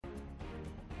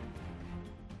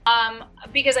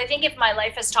Because I think if my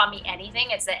life has taught me anything,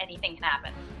 it's that anything can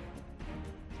happen.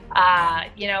 At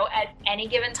any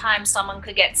given time, someone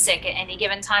could get sick. At any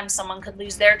given time, someone could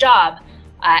lose their job.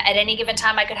 At any given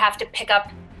time, I could have to pick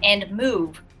up and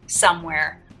move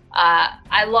somewhere.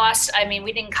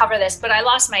 We didn't cover this, but I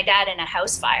lost my dad in a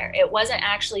house fire. It wasn't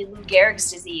actually Lou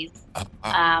Gehrig's disease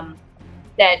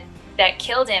that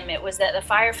killed him. It was that the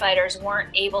firefighters weren't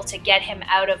able to get him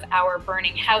out of our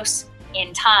burning house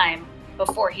in time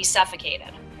before he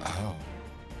suffocated. Oh.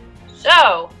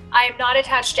 So I am not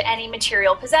attached to any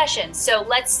material possessions. So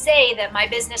let's say that my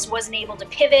business wasn't able to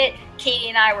pivot. Katie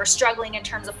and I were struggling in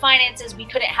terms of finances. We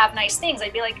couldn't have nice things.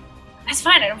 I'd be like, that's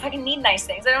fine. I don't fucking need nice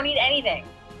things. I don't need anything,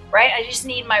 right? I just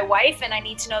need my wife and I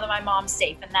need to know that my mom's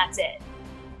safe, and that's it.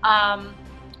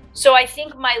 So I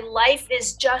think my life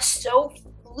is just so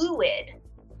fluid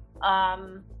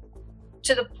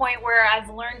to the point where I've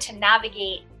learned to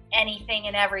navigate anything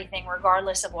and everything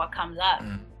regardless of what comes up.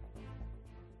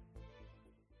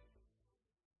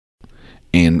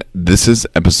 And this is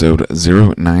episode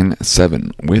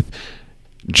 097 with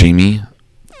Jamie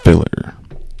Filler.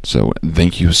 So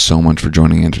thank you so much for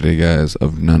joining in today, guys,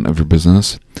 of None of Your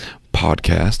Business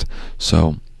podcast.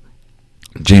 So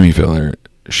Jamie Filler,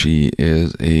 she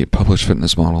is a published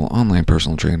fitness model, online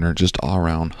personal trainer, just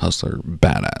all-around hustler,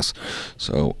 badass.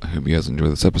 So I hope you guys enjoy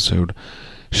this episode.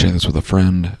 Share this with a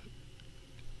friend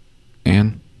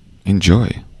and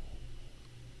enjoy.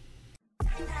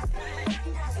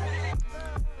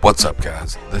 What's up,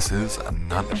 guys? This is a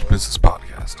None of Your Business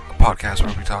podcast, a podcast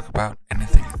where we talk about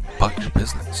anything but your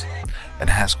business and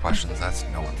ask questions that's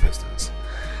no one's business.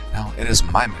 Now, it is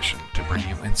my mission to bring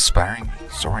you inspiring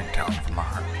storytelling from the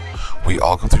heart. We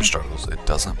all go through struggles. It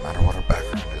doesn't matter what our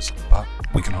background is, but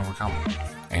we can overcome them.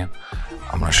 And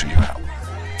I'm going to show you how.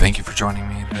 Thank you for joining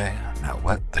me today. Now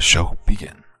let the show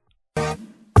begin.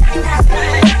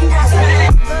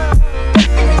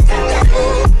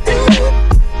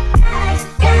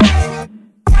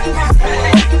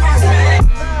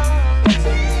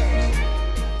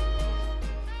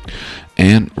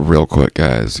 And real quick,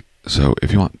 guys, so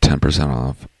if you want 10%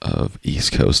 off of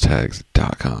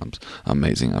EastCoastTags.com's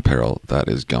amazing apparel that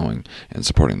is going and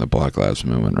supporting the Black Lives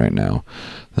Movement right now,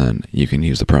 then you can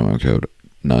use the promo code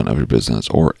None of Your Business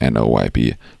or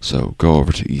NOYB. So go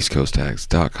over to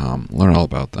EastCoastTags.com, learn all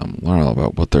about them, learn all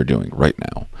about what they're doing right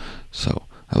now. So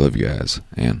I love you guys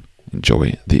and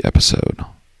enjoy the episode.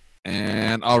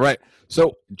 And all right.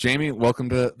 So Jamie, welcome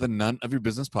to the None of Your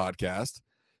Business podcast.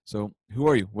 So who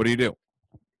are you? What do you do?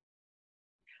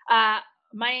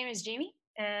 My name is Jamie.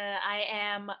 I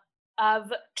am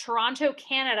of Toronto,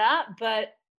 Canada,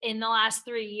 but in the last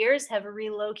 3 years have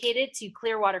relocated to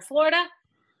Clearwater, Florida.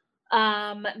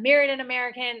 Married an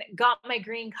American, got my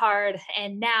green card,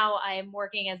 and now I am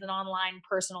working as an online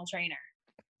personal trainer.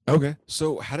 Okay.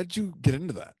 So how did you get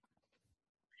into that?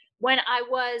 When I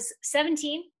was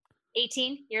 17,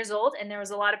 18 years old, and there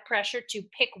was a lot of pressure to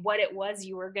pick what it was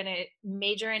you were going to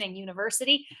major in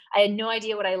university. I had no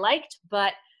idea what I liked,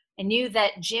 but I knew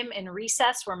that gym and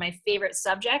recess were my favorite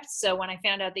subjects. So when I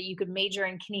found out that you could major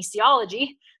in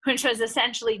kinesiology, which was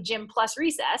essentially gym plus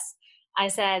recess, I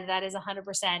said that is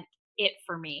 100% it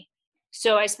for me.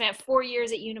 So I spent 4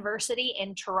 years at university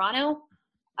in Toronto.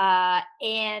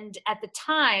 And at the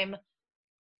time,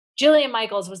 Jillian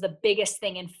Michaels was the biggest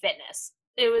thing in fitness.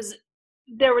 There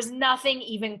was nothing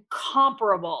even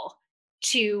comparable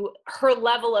to her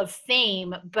level of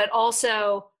fame, but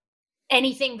also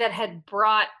anything that had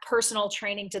brought personal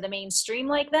training to the mainstream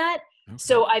like that. Okay.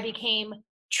 So I became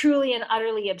truly and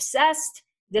utterly obsessed,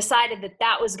 decided that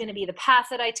that was going to be the path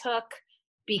that I took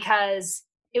because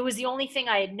it was the only thing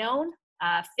I had known.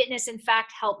 Fitness, in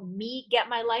fact, helped me get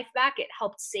my life back. It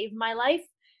helped save my life.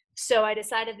 So I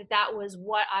decided that that was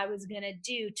what I was going to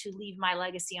do to leave my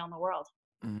legacy on the world.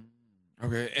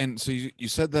 Okay. And so you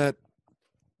said that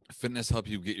fitness helped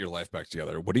you get your life back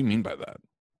together. What do you mean by that?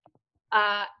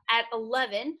 At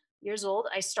 11 years old,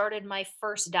 I started my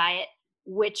first diet,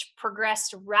 which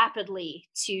progressed rapidly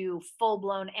to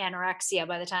full-blown anorexia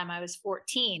by the time I was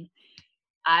 14.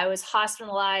 I was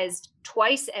hospitalized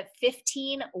twice at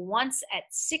 15, once at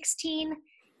 16,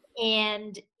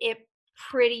 and it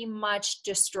pretty much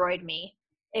destroyed me.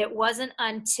 It wasn't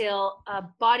until a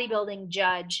bodybuilding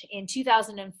judge in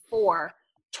 2004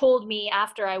 told me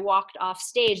after I walked off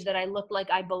stage that I looked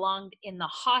like I belonged in the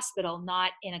hospital,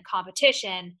 not in a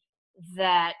competition,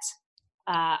 that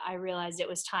I realized it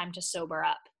was time to sober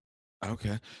up.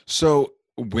 Okay. So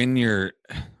when you're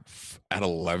at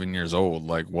 11 years old,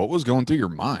 like what was going through your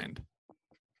mind?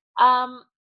 A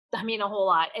whole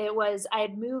lot. I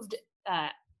had moved,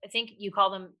 I think you call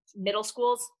them middle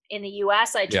schools in the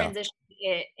US. I transitioned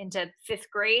into 5th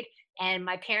grade, and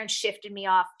my parents shifted me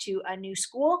off to a new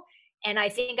school. And I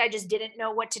think I just didn't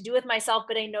know what to do with myself,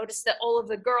 but I noticed that all of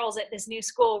the girls at this new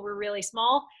school were really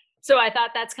small. So I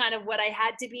thought that's kind of what I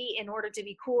had to be in order to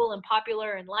be cool and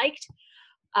popular and liked.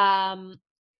 Um,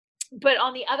 but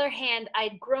on the other hand,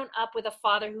 I'd grown up with a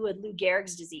father who had Lou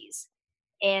Gehrig's disease.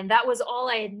 And that was all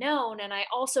I had known. And I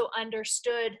also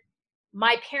understood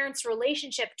my parents'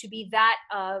 relationship to be that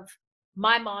of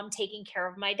my mom taking care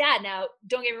of my dad. Now,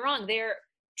 don't get me wrong, they're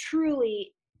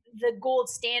truly the gold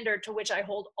standard to which I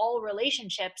hold all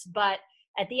relationships. But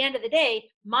at the end of the day,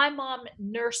 my mom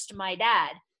nursed my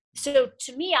dad. So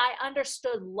to me, I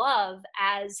understood love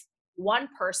as one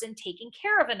person taking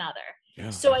care of another. Yeah,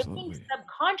 So I think absolutely.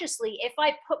 subconsciously, if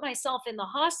I put myself in the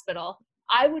hospital,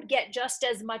 I would get just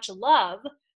as much love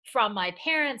from my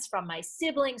parents, from my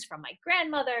siblings, from my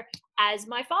grandmother as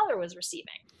my father was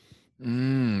receiving.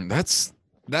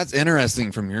 That's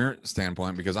interesting from your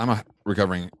standpoint, because I'm a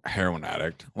recovering heroin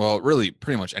addict. Well, really,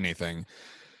 pretty much anything.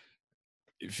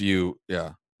 If you,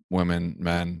 yeah, women,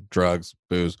 men, drugs,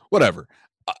 booze, whatever,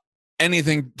 uh,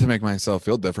 anything to make myself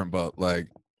feel different. But like,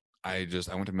 I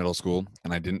went to middle school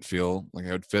and I didn't feel like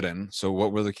I would fit in. So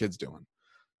what were the kids doing?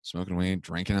 Smoking weed,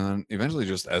 drinking, and then eventually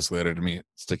just escalated to me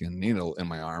sticking a needle in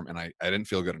my arm, and I didn't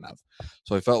feel good enough.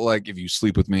 So I felt like if you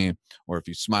sleep with me, or if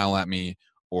you smile at me,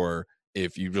 or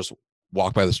if you just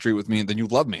walk by the street with me, then you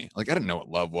love me. Like, I didn't know what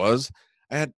love was.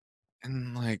 I had,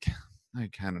 and like, I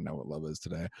kind of know what love is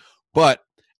today. But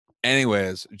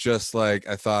anyways, just like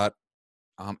I thought,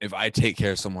 if I take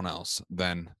care of someone else,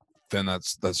 then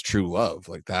that's true love.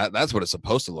 Like that's what it's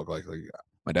supposed to look like. Like,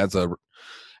 my dad's an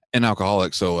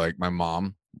alcoholic, so like my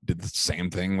mom did the same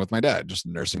thing with my dad, just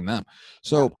nursing them. Yeah.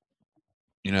 So,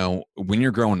 when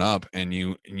you're growing up and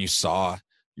you saw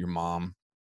your mom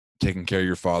taking care of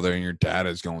your father, and your dad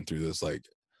is going through this, like,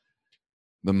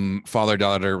 the father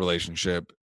daughter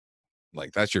relationship,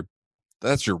 like that's your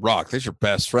rock, that's your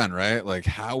best friend, right? Like,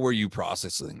 how were you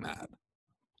processing that?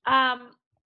 Um,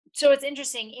 so it's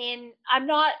interesting. I'm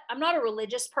not a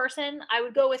religious person. I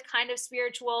would go with kind of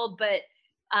spiritual, but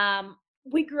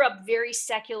we grew up very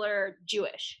secular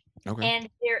Jewish. Okay. And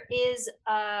there is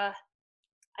I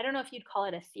don't know if you'd call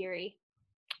it a theory,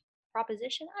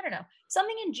 proposition, I don't know,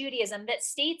 something in Judaism that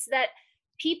states that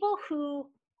people who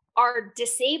are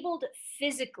disabled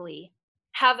physically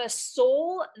have a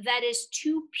soul that is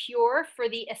too pure for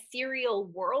the ethereal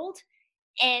world,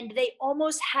 and they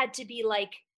almost had to be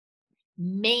like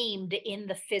maimed in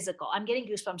the physical. I'm getting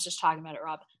goosebumps just talking about it,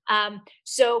 Rob.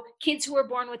 So kids who are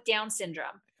born with Down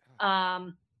syndrome,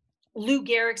 um, Lou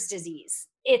Gehrig's disease,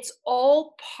 it's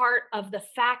all part of the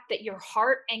fact that your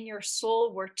heart and your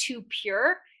soul were too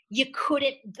pure. You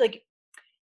couldn't, like,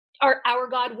 our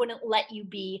God wouldn't let you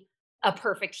be a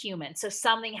perfect human. So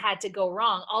something had to go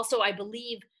wrong. Also, I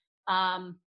believe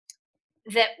um,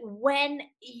 that when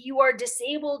you are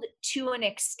disabled to an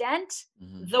extent,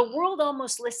 Mhm. the world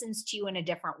almost listens to you in a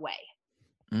different way,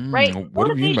 right? What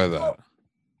do you mean by Motivational. that?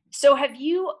 So have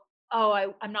you? Oh,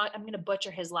 I'm not. I'm going to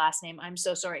butcher his last name. I'm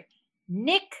so sorry.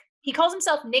 Nick. He calls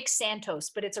himself Nick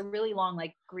Santos, but it's a really long,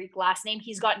 like, Greek last name.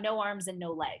 He's got no arms and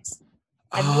no legs.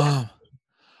 Have you ever Um, Nick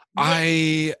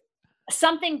I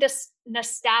something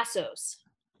Nastasos?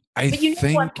 I But you know who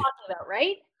I'm think talking about,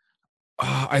 right?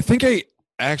 I think I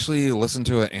actually listened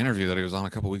to an interview that he was on a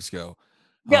couple weeks ago.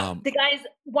 Yeah, Um, the guy's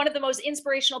one of the most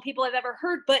inspirational people I've ever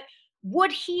heard. But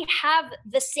would he have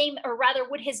the same, or rather,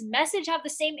 would his message have the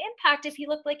same impact if he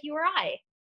looked like you or I?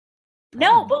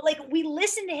 No, Probably. but like we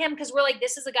listen to him because we're like,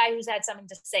 this is a guy who's had something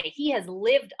to say. He has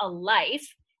lived a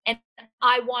life, and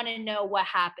I want to know what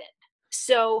happened.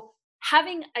 So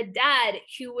having a dad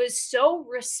who was so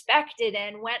respected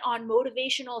and went on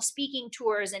motivational speaking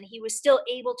tours, and he was still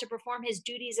able to perform his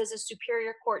duties as a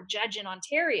superior court judge in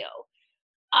Ontario,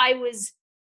 I was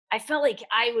I felt like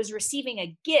I was receiving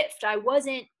a gift. I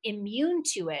wasn't immune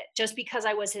to it just because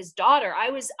I was his daughter. I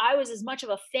was as much of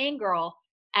a fangirl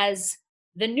as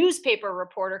the newspaper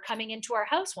reporter coming into our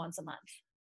house once a month.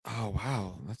 Oh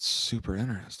wow, that's super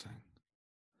interesting.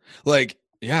 Like,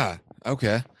 yeah,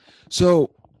 okay.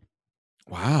 So,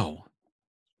 wow.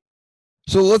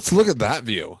 So let's look at that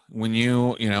view. When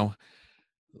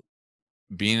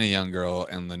being a young girl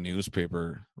and the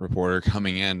newspaper reporter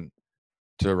coming in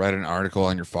to write an article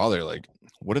on your father, like,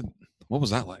 what did what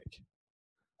was that like?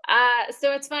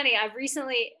 So it's funny. I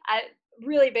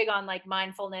really big on like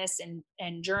mindfulness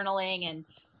and journaling and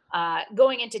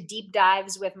going into deep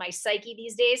dives with my psyche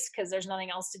these days because there's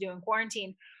nothing else to do in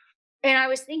quarantine. And I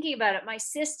was thinking about it. My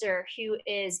sister, who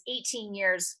is 18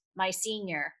 years my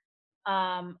senior,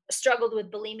 struggled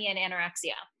with bulimia and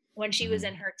anorexia. when she was Mhm.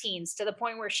 in her teens, to the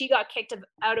point where she got kicked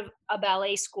out of a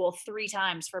ballet school 3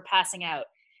 times for passing out,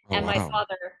 Oh, and my wow.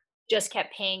 father just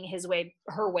kept paying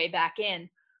her way back in.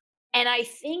 And I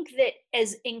think that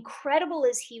as incredible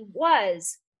as he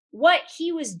was, what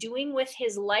he was doing with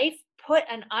his life put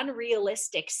an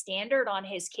unrealistic standard on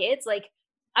his kids. Like,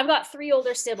 I've got 3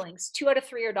 older siblings, 2 out of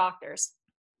 3 are doctors.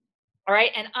 All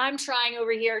right. And I'm trying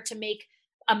over here to make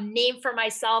a name for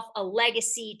myself, a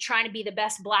legacy, trying to be the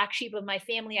best black sheep of my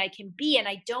family I can be. And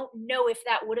I don't know if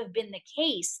that would have been the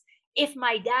case if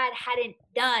my dad hadn't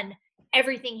done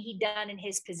everything he'd done in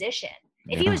his position.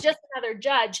 If he Yeah. was just another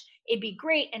judge, it'd be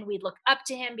great. And we'd look up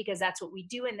to him because that's what we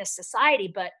do in this society.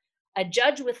 But a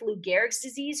judge with Lou Gehrig's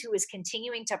disease who is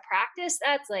continuing to practice,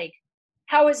 that's like,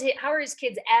 how are his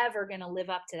kids ever going to live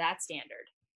up to that standard?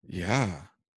 Yeah.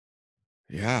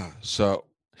 Yeah. So,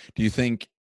 do you think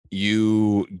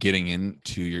you getting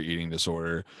into your eating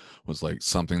disorder was like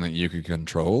something that you could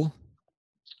control?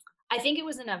 I think it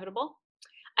was inevitable.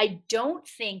 I don't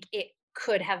think it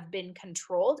could have been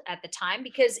controlled at the time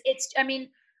because I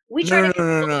mean, we try No, to no,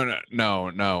 no, control. no, no, no,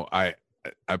 no.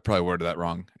 I probably worded that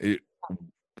wrong.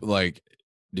 Like,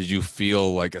 did you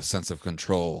feel like a sense of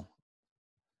control?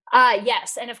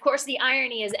 Yes. And of course, the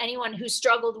irony is anyone who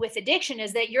struggled with addiction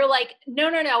is that you're like, no,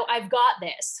 no, no, I've got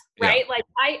this, Yeah. right? Like,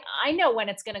 I know when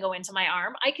it's going to go into my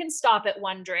arm. I can stop at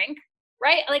one drink,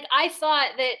 right? Like, I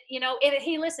thought that,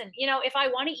 hey, listen, if I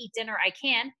want to eat dinner, I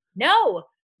can. No,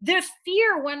 the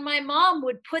fear when my mom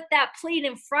would put that plate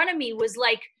in front of me was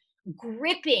like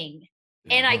gripping.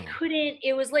 And I Yeah. couldn't,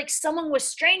 it was like someone was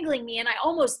strangling me and I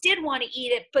almost did want to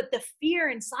eat it. But the fear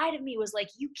inside of me was like,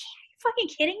 you can't, you fucking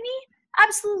kidding me?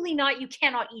 Absolutely not. You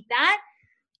cannot eat that.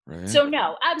 Right. So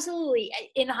no, absolutely.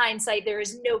 In hindsight, there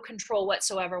is no control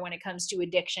whatsoever when it comes to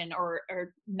addiction or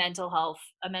mental health,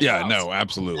 a mental Yeah. health. No.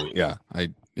 Absolutely. Yeah.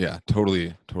 Yeah.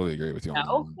 Totally agree with you on that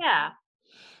No, one. yeah.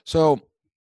 So,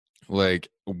 like,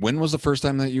 when was the first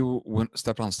time that you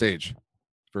stepped on stage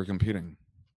for competing?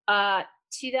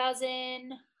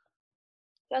 2000,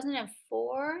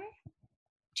 2004,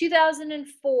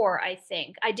 2004, I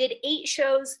think. I did 8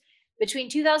 shows between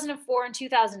 2004 and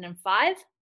 2005.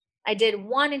 I did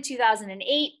one in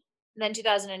 2008, then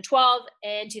 2012,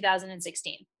 and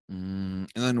 2016. And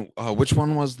then, which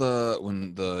one was the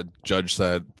when the judge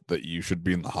said that you should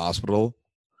be in the hospital?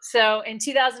 So in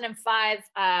 2005,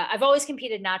 I've always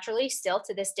competed naturally, still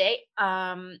to this day.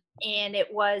 And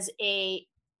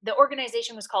the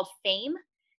organization was called Fame.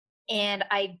 And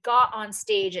I got on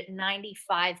stage at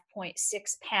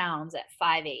 95.6 pounds at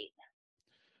 5'8".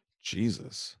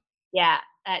 Jesus. Yeah,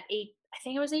 at I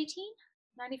think it was 18,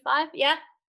 95. Yeah,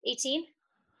 18.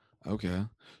 Okay. Yep.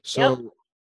 So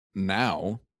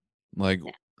now, like,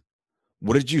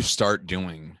 what did you start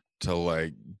doing to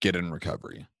like get in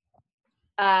recovery?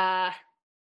 Uh,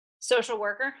 Social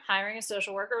worker, hiring a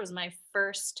social worker was my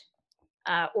first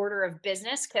order of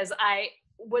business because I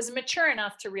was mature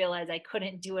enough to realize I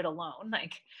couldn't do it alone.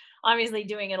 Like, obviously,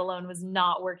 doing it alone was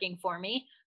not working for me.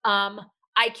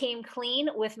 I came clean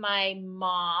with my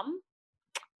mom,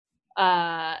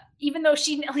 even though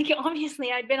she, like,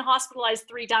 obviously, I'd been hospitalized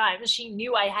 3 times. She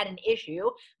knew I had an issue,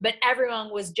 but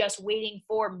everyone was just waiting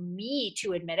for me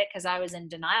to admit it because I was in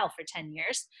denial for 10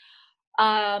 years.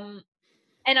 Um,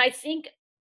 and I think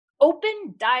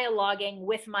open dialoguing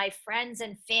with my friends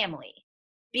and family,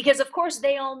 because of course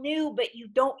they all knew, but you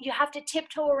have to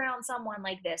tiptoe around someone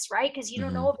like this, right? Because you don't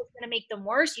Hmm. know if it's going to make them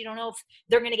worse, you don't know if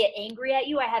they're going to get angry at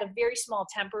you. I had a very small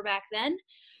temper back then.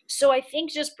 So I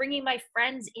think just bringing my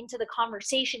friends into the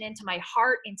conversation, into my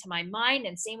heart, into my mind,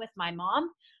 and same with my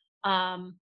mom,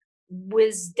 um,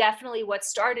 was definitely what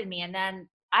started me. And then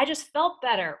I just felt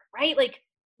better, right? Like,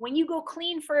 when you go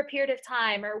clean for a period of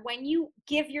time, or when you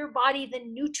give your body the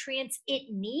nutrients it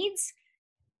needs,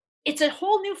 it's a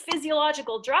whole new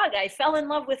physiological drug. I fell in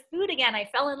love with food again. I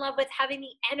fell in love with having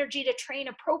the energy to train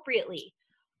appropriately.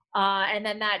 And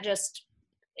then that just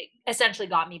essentially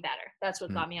got me better. That's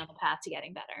what got me on the path to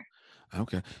getting better.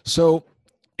 Okay. So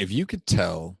if you could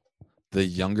tell the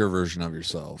younger version of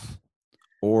yourself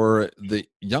or the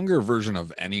younger version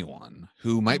of anyone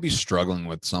who might be Mhm. struggling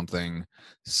with something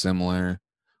similar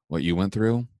what you went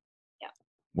through, Yeah.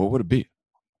 what would it be?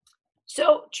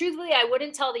 So, truthfully, I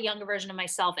wouldn't tell the younger version of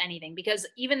myself anything because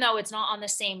even though it's not on the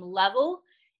same level,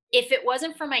 if it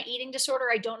wasn't for my eating disorder,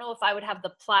 I don't know if I would have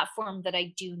the platform that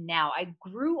I do now. I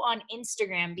grew on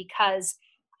Instagram because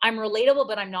I'm relatable,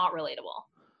 but I'm not relatable,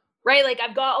 right? Like,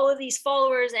 I've got all of these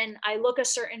followers and I look a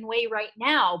certain way right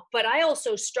now, but I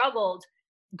also struggled.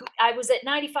 I was at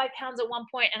 95 pounds at one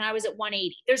point and I was at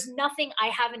 180. There's nothing I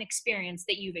haven't experienced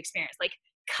that you've experienced. Like,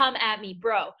 come at me,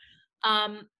 bro.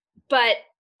 Um, but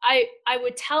I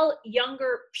would tell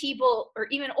younger people or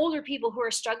even older people who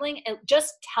are struggling,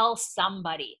 just tell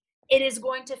somebody. It is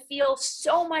going to feel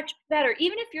so much better.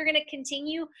 Even if you're going to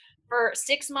continue for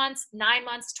 6 months, 9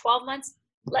 months, 12 months,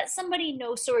 let somebody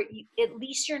know so at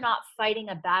least you're not fighting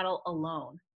a battle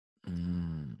alone.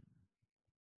 Mm.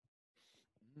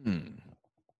 Mm.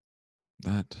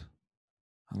 That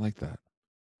I like that.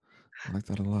 I like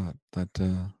that a lot.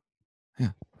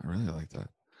 Yeah, I really like that.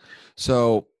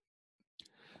 So,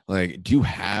 like, do you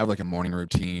have like a morning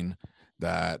routine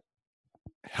that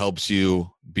helps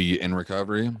you be in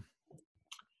recovery?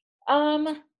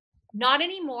 Um, Not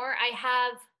anymore.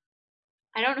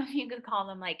 I don't know if you could call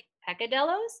them like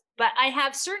peccadillos, but I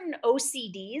have certain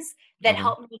OCDs that Okay.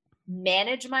 help me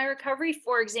manage my recovery.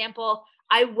 For example,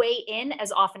 I weigh in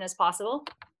as often as possible.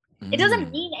 It doesn't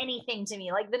Mm. mean anything to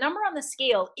me. Like the number on the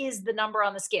scale is the number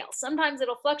on the scale. Sometimes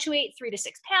it'll fluctuate 3 to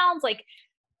 6 pounds. Like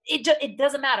it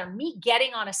doesn't matter. Me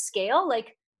getting on a scale,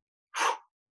 like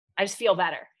I just feel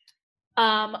better.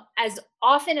 As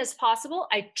often as possible,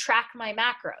 I track my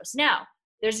macros. Now,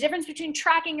 there's a difference between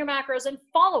tracking your macros and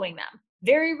following them.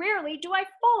 Very rarely do I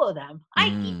follow them. I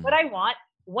eat what Mm. I want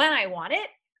when I want it.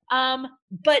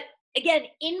 But again,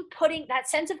 inputting that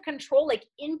sense of control, like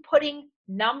inputting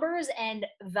numbers and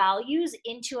values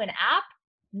into an app,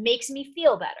 makes me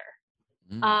feel better.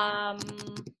 Mm.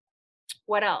 Um,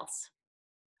 what else?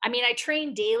 I mean, I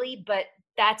train daily, but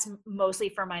that's mostly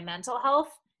for my mental health.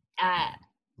 Uh, Yeah.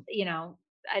 you know,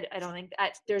 I don't think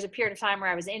there's a period of time where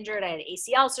I was injured. I had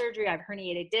ACL surgery. I have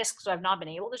herniated discs, so I've not been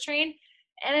able to train.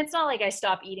 And it's not like I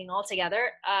stopped eating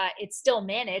altogether. It's still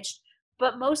managed,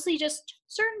 but mostly just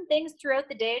certain things throughout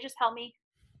the day just help me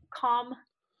calm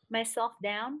myself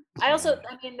down. I also, Yeah.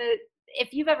 I mean,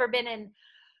 if you've ever been in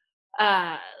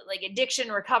like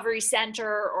addiction recovery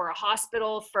center or a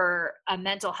hospital for a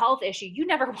mental health issue, you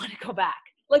never want to go back.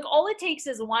 Like all it takes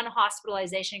is one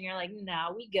hospitalization. You're like,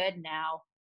 no, we good now.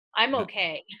 I'm No,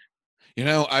 okay.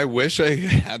 I wish I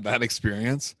had that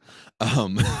experience.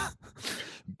 Um,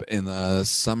 in the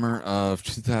summer of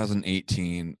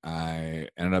 2018, I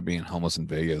ended up being homeless in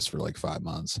Vegas for like 5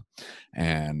 months.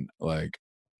 And like,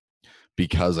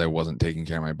 because I wasn't taking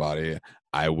care of my body,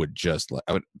 I would just,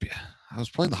 I was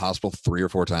probably in the hospital 3 or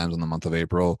 4 times in the month of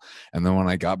April. And then when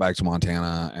I got back to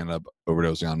Montana, I ended up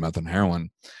overdosing on meth and heroin.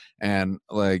 And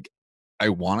like, I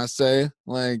want to say,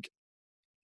 like,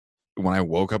 when I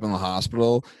woke up in the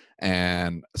hospital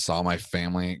and saw my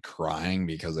family crying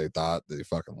because they thought they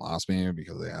fucking lost me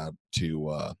because they had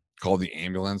to call the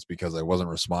ambulance because I wasn't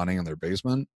responding in their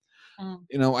basement.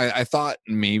 Mm. I thought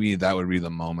maybe that would be the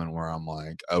moment where I'm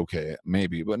like, okay,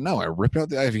 maybe, but no, I ripped out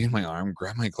the IV in my arm,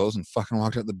 grabbed my clothes, and fucking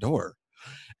walked out the door.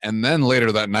 And then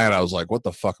later that night, I was like, what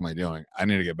the fuck am I doing? I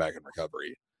need to get back in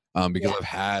recovery, because Yeah. I've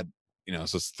had a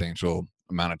substantial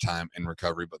amount of time in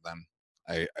recovery, but then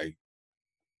I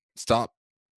stopped,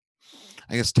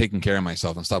 I guess, taking care of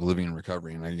myself and stop living in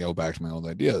recovery, and I go back to my old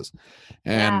ideas.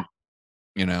 Yeah.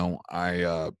 And I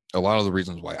a lot of the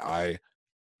reasons why I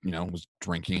was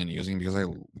drinking and using because I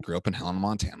grew up in Helena,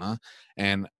 Montana,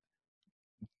 and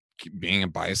being a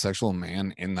bisexual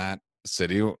man in that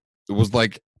city, it was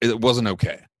like it wasn't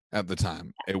okay at the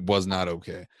time. It was not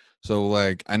okay. So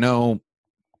like I know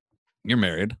you're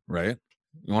married, right?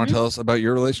 You want to Mhm. tell us about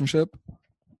your relationship?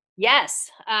 Yes.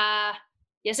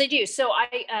 Yes, I do. So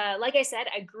like I said,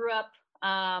 I grew up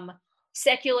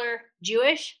secular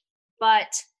Jewish,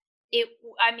 but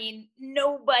I mean,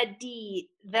 nobody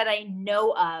that I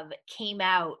know of came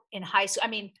out in high school. I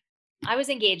mean, I was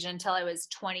engaged until I was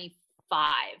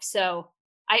 25. So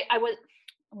I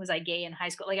was I gay in high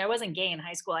school? Like I wasn't gay in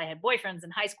high school. I had boyfriends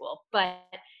in high school, but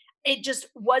it just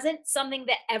wasn't something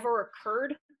that ever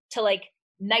occurred to like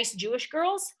nice Jewish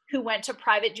girls who went to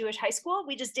private Jewish high school.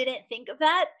 We just didn't think of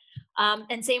that.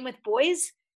 And same with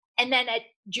boys. And then at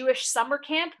Jewish summer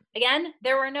camp, again,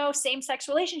 there were no same sex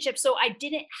relationships. So I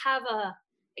didn't have I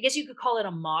guess you could call it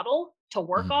a model to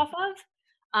work Mhm. off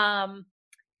of.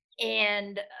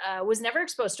 And was never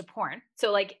exposed to porn.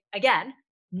 So, like, again,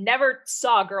 never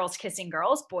saw girls kissing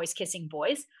girls, boys kissing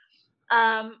boys.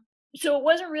 Um, so it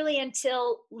wasn't really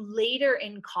until later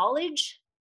in college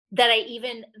that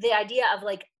the idea of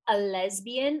like a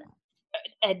lesbian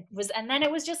and then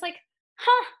it was just like,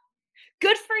 huh,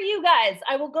 good for you guys.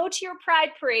 I will go to your pride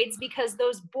parades because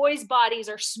those boys' bodies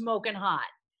are smoking hot.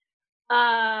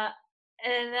 Uh,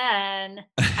 and then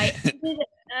I ended,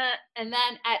 and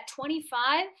then at 25,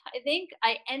 I think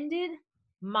I ended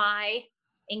my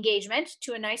engagement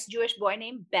to a nice Jewish boy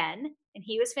named Ben, and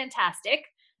he was fantastic.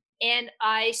 And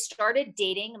I started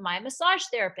dating my massage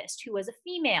therapist, who was a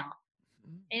female.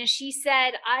 And she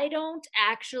said, I don't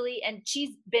actually, and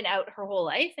she's been out her whole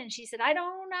life. And she said, I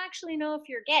don't actually know if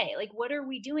you're gay. Like, what are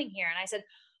we doing here? And I said,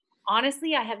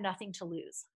 honestly, I have nothing to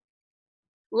lose.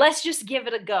 Let's just give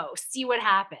it a go. See what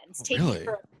happens. Take me for Really?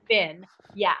 a spin.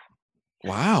 Yeah.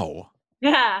 Wow.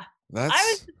 Yeah. I was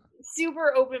That's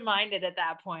super open-minded at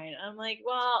that point. I'm like,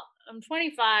 well, I'm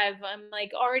 25. I'm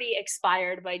like already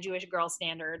expired by Jewish girl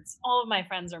standards. All of my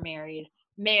friends are married.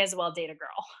 May as well date a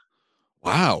girl.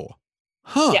 wow.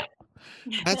 Huh. Yeah.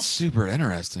 That's super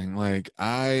interesting. Like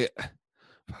I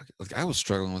was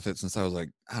struggling with it since I was like,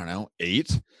 I don't know,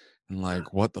 8. And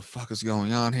like, what the fuck is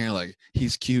going on here? Like,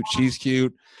 he's cute, she's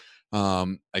cute.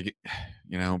 I get,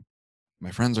 you know, my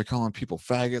friends are calling people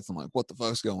faggots. I'm like, what the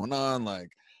fuck's going on?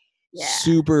 Like, Yeah.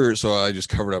 super. So I just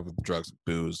covered up with drugs and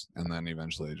booze, and then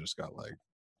eventually just got like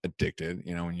addicted.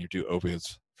 You know, when you do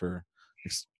opiates for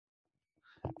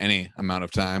any amount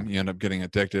of time, you end up getting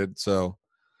addicted. So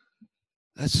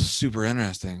that's just super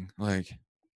interesting. Like,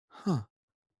 huh?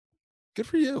 Good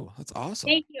for you. That's awesome.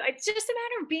 Thank you. It's just a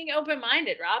matter of being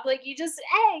open-minded, Rob. Like you just,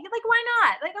 hey, like why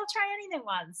not? Like I'll try anything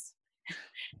once.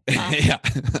 Uh, Yeah.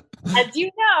 as you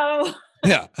know.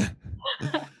 Yeah.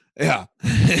 Yeah.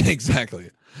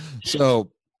 Exactly.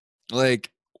 So,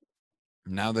 like,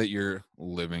 now that you're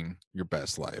living your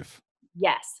best life,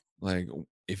 Yes. like,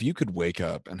 if you could wake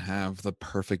up and have the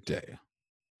perfect day,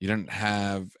 you didn't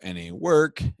have any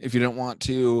work. If you didn't want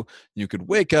to, you could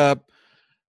wake up,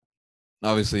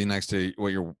 obviously, next to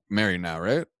what you're married now,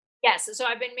 right? Yes. So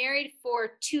I've been married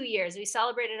for 2 years. We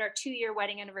celebrated our 2-year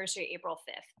wedding anniversary April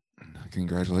 5th.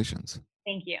 Congratulations.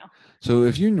 Thank you. So,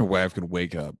 if you and your wife could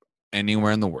wake up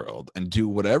anywhere in the world and do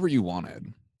whatever you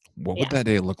wanted, what would Yeah. that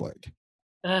day look like?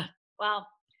 Ugh. Well,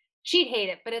 she'd hate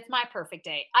it, but it's my perfect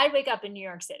day. I'd wake up in New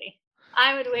York City.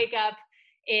 I would wake up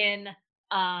in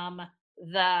um,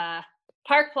 the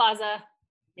Park Plaza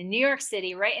in New York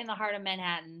City, right in the heart of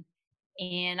Manhattan.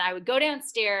 And I would go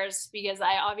downstairs because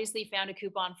I obviously found a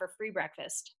coupon for free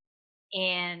breakfast.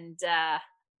 And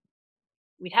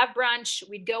we'd have brunch.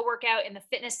 We'd go work out in the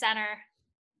fitness center,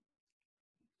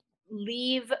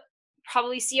 leave,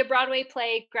 probably see a Broadway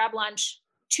play, grab lunch,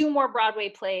 two more Broadway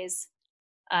plays,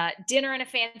 dinner in a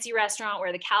fancy restaurant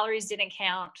where the calories didn't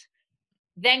count,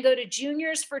 then go to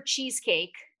Junior's for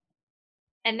cheesecake,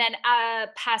 and then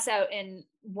pass out in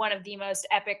one of the most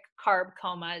epic carb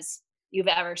comas you've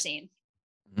ever seen.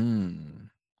 Mm.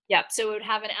 Yep. So it would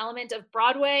have an element of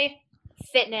Broadway,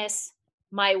 fitness,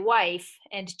 my wife,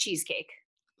 and cheesecake.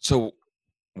 So,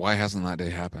 why hasn't that day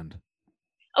happened?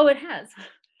 Oh, it has.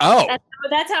 Oh.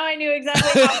 That's how I knew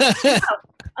exactly how it would turn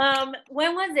out.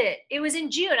 When was it? It was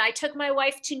in June. I took my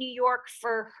wife to New York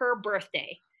for her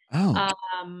birthday. Oh.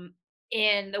 Um,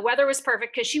 and the weather was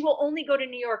perfect because she will only go to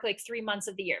New York like 3 months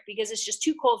of the year because it's just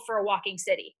too cold for a walking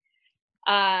city.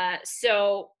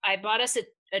 So I bought us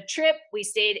a trip. We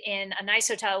stayed in a nice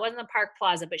hotel. It wasn't the Park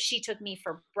Plaza, but she took me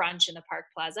for brunch in the Park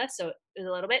Plaza. So it was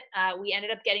a little bit. We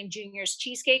ended up getting Junior's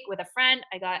cheesecake with a friend.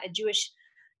 I got a Jewish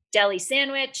deli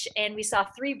sandwich, and we saw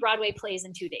 3 Broadway plays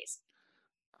in 2 days.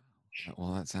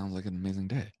 Well, that sounds like an amazing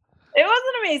day. It was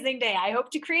an amazing day. I hope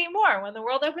to create more when the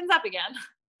world opens up again.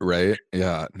 Right?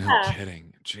 Yeah. No Yeah.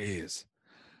 kidding. Jeez.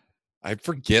 I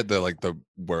forget that like the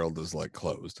world is like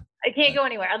closed. I can't Like, go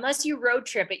anywhere unless you road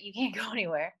trip it. You can't go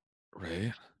anywhere.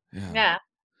 right? Yeah. Yeah,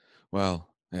 Well,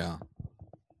 yeah.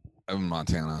 I'm in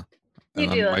Montana. you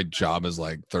And do. my job is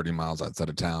like 30 miles outside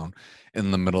of town in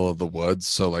the middle of the woods.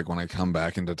 So like when I come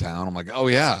back into town, I'm like, oh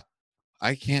yeah,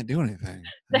 I can't do anything.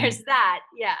 There's that.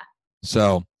 Yeah.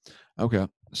 So okay.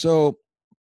 So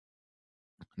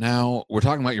now we're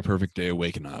talking about your perfect day of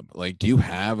waking up. Like, do you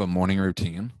have a morning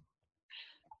routine?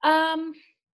 Um.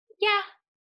 Yeah.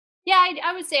 Yeah.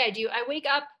 I would say I do. I wake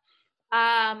up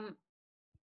um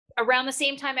around the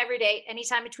same time every day,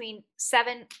 anytime between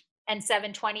 7 and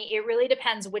 7:20. It really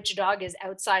depends which dog is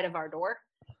outside of our door.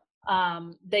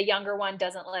 The younger one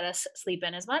doesn't let us sleep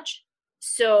in as much.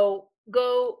 So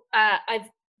go. I've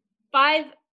 5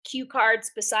 cue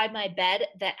cards beside my bed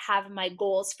that have my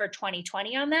goals for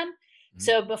 2020 on them. Mhm.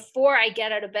 So before I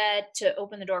get out of bed to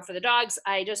open the door for the dogs,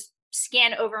 I just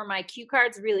scan over my cue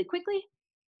cards really quickly,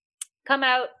 come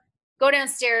out, go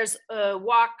downstairs,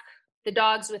 walk the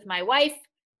dogs with my wife.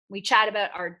 We chat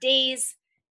about our days,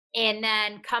 and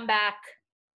then come back.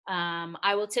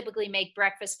 I will typically make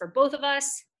breakfast for both of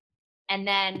us, and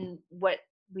then what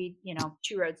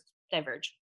two roads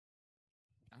diverge.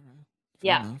 All right. Fair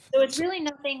Yeah. enough. So it's really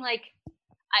nothing like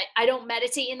I don't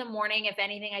meditate in the morning. If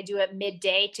anything, I do it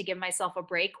midday to give myself a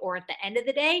break or at the end of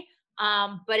the day.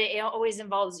 But it always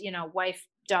involves, wife,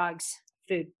 dogs,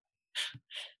 food.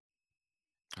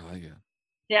 I like it. I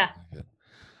Yeah. like it.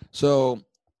 So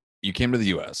you came to the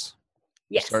US.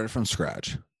 You Yes. started from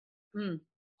scratch. Mm.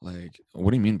 Like,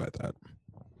 what do you mean by that?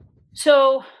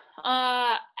 So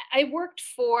I worked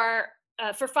for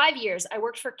 5 years. I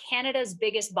worked for Canada's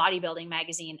biggest bodybuilding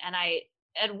magazine, and I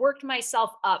had worked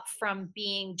myself up from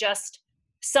being just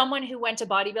someone who went to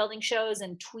bodybuilding shows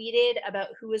and tweeted about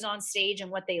who was on stage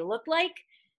and what they looked like,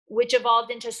 which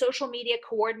evolved into social media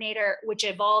coordinator, which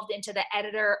evolved into the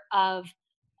editor of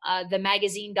the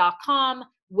magazine.com,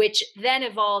 which then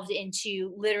evolved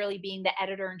into literally being the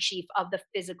editor in chief of the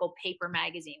physical paper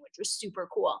magazine, which was super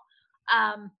cool.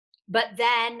 Um, but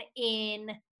then in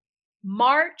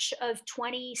March of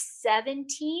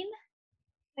 2017,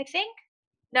 I think,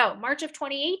 no, March of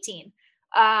 2018,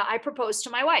 I proposed to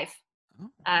my wife.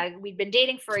 Oh, We'd been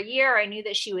dating for a year. I knew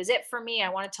that she was it for me. I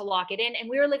wanted to lock it in. And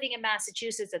we were living in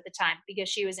Massachusetts at the time because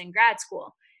she was in grad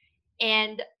school.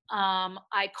 And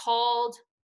I called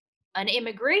an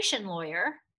immigration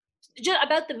lawyer just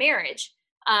about the marriage,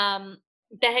 um,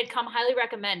 that had come highly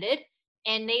recommended.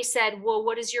 And they said, "Well,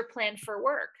 what is your plan for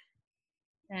work?"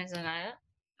 And I said,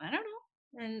 I don't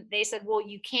know. And they said, "Well,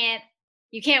 you can't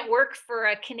work for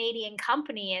a Canadian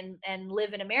company and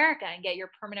live in America and get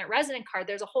your permanent resident card.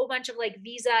 There's a whole bunch of like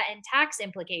visa and tax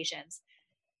implications."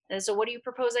 And so what do you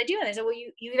propose I do? And they said, "Well,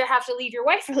 you either have to leave your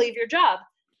wife or leave your job."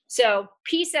 So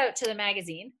peace out to the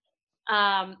magazine.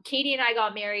 Katie and I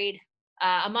got married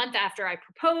a month after I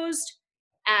proposed,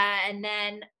 and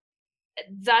then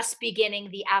thus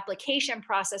beginning the application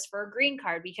process for a green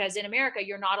card, because in America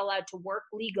you're not allowed to work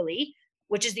legally,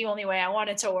 which is the only way I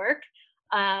wanted to work,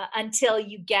 until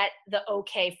you get the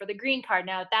okay for the green card.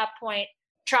 Now at that point,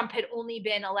 Trump had only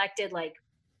been elected like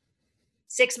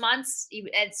 6 months,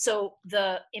 and so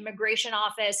the immigration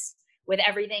office, with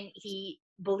everything he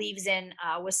believes in,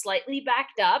 was slightly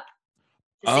backed up,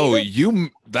 to say oh,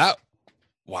 the that.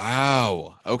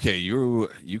 Wow. Okay, you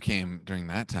came during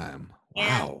that time.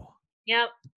 yeah, Wow. yep.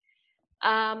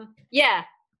 Yeah.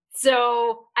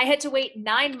 So I had to wait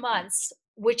 9 months,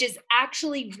 which is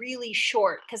actually really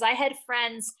short because I had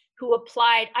friends who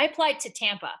applied. I applied to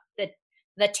Tampa,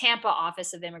 the Tampa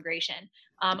Office of Immigration.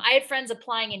 I had friends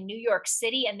applying in New York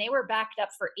City, and they were backed up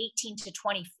for 18 to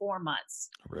 24 months.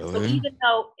 So Really?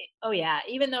 oh yeah,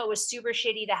 even though it was super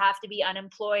shitty to have to be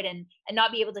unemployed and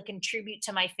not be able to contribute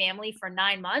to my family for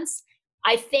 9 months,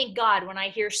 I thank God when I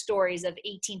hear stories of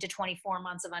 18 to 24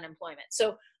 months of unemployment.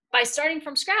 So by starting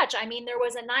from scratch, I mean, there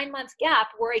was a 9 month gap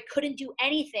where I couldn't do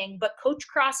anything but coach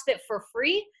CrossFit for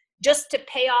free just to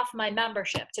pay off my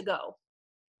membership to go.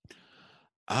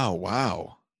 Oh,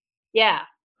 wow. Yeah.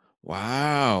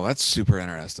 Wow, that's super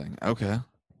interesting. Okay.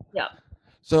 Yep.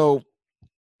 So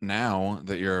now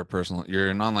that you're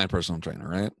an online personal trainer,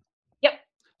 right? Yep.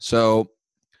 So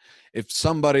if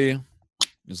somebody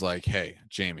is like, "Hey,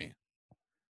 Jamie,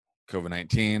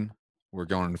 COVID-19, we're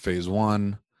going into phase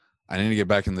 1. I need to get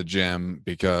back in the gym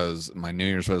because my New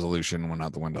Year's resolution went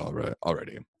out the window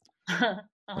already." Uh-huh.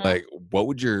 Like, what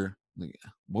would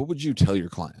you tell your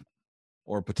client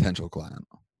or potential client?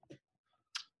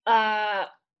 Uh,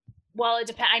 well, it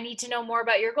depends. I need to know more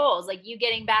about your goals. Like you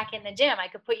getting back in the gym, I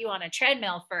could put you on a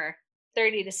treadmill for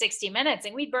 30 to 60 minutes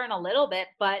and we'd burn a little bit,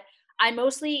 but I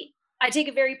take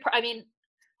a very, I mean,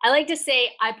 I like to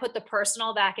say I put the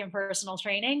personal back in personal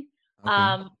training.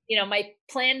 Okay. My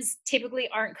plans typically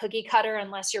aren't cookie cutter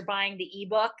unless you're buying the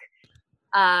ebook.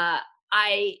 Uh,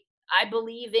 I I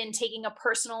believe in taking a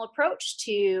personal approach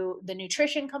to the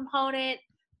nutrition component,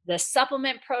 the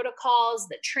supplement protocols,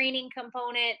 the training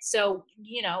component. So,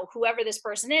 whoever this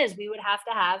person is, we would have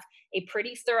to have a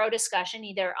pretty thorough discussion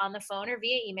either on the phone or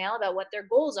via email about what their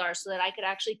goals are so that I could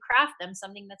actually craft them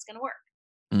something that's going to work.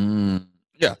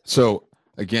 Yeah. So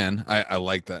again, I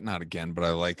like that. Not again, but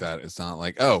I like that. It's not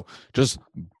like, oh, just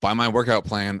buy my workout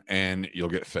plan and you'll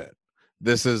get fit.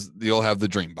 You'll have the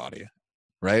dream body,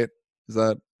 right? Is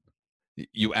that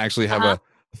you actually have Uh-huh.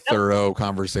 a Yep. thorough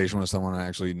conversation with someone and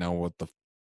actually know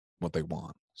what they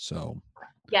want. So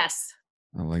Yes.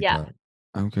 I like Yeah. that.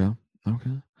 Okay.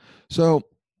 Okay. So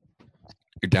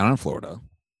you're down in Florida.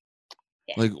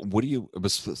 Yeah. Like, what do you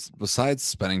besides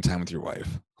spending time with your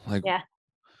wife? Like, Yeah.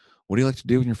 what do you like to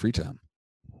do in your free time?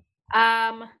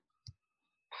 Um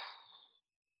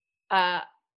uh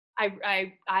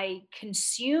I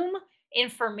consume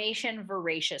information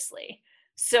voraciously.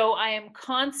 So I am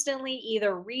constantly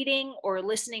either reading or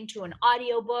listening to an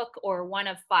audiobook or one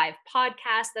of 5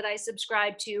 podcasts that I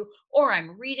subscribe to, or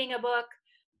I'm reading a book.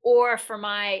 Or for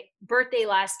my birthday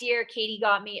last year, Katie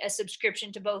got me a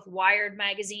subscription to both Wired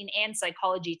magazine and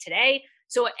Psychology Today.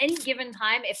 So at any given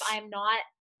time, if I'm not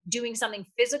doing something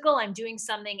physical, I'm doing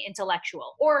something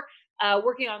intellectual or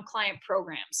working on client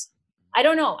programs. I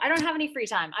don't know. I don't have any free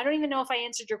time. I don't even know if I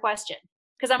answered your question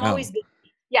because I'm No, always busy.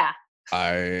 Yeah,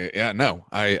 no,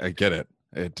 I get it.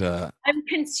 I'm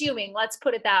consuming. Let's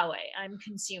put it that way. I'm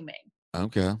consuming.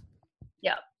 Okay.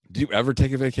 Yep. Do you ever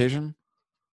take a vacation?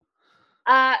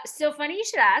 So funny you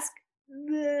should ask.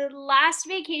 The last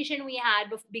vacation we had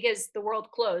because the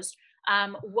world closed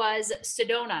was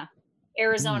Sedona,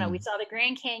 Arizona. We Hmm. saw the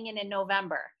Grand Canyon in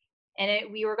November,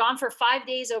 and we were gone for 5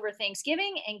 days over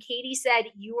Thanksgiving. And Katie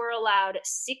said you were allowed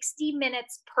 60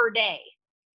 minutes per day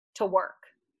to work.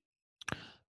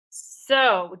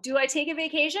 So, do I take a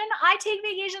vacation? I take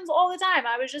vacations all the time.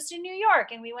 I was just in New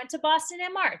York and we went to Boston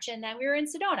in March and then we were in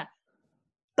Sedona.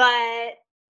 But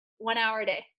 1 hour a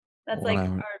day. That's One like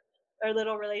hour. our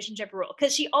little relationship rule.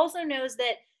 Because she also knows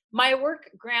that my work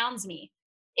grounds me.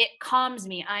 It calms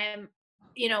me. I am,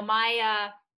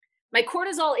 my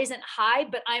cortisol isn't high,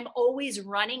 but I'm always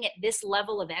running at this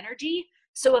level of energy.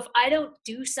 So if I don't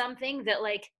do something that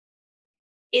like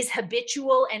is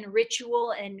habitual and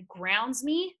ritual and grounds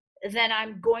me, then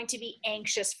I'm going to be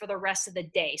anxious for the rest of the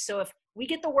day. So if we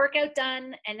get the workout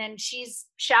done and then she's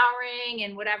showering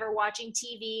and whatever, watching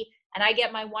TV, and I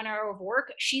get my 1 hour of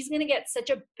work, she's going to get such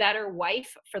a better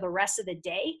wife for the rest of the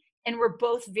day. And we're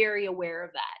both very aware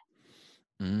of that.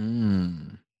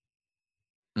 Mm.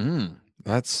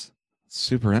 That's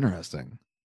super interesting.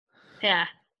 Yeah.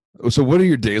 So what do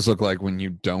your days look like when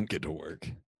you don't get to work?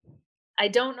 I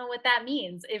don't know what that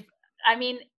means. I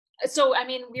mean,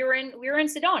 we were in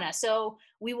Sedona, so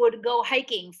we would go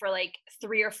hiking for like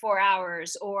 3 or 4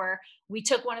 hours, or we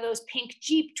took one of those pink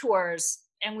Jeep tours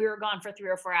and we were gone for 3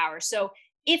 or 4 hours. So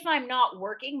if I'm not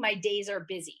working, my days are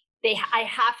busy. I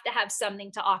have to have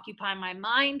something to occupy my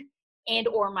mind and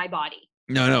or my body.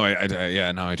 No,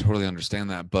 yeah, no, I totally understand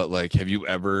that. But like, have you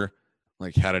ever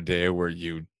like had a day where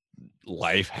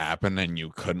life happened and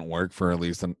you couldn't work for at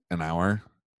least an hour?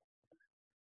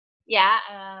 Yeah.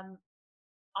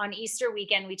 On Easter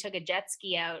weekend, we took a jet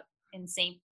ski out in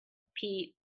St.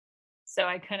 Pete, so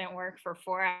I couldn't work for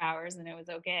 4 hours, and it was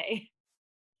okay.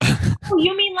 Oh,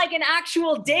 you mean like an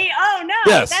actual day? Oh, no,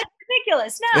 Yes. that's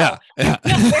ridiculous. Yeah. No. Yeah.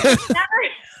 No, there's never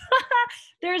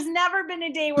there's never been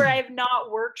a day where I have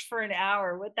not worked for an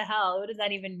hour. What the hell? What does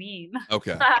that even mean?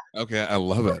 Okay. Okay. I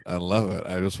love it. I love it.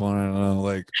 I just want to know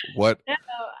like No.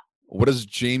 what does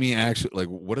Jamie actually like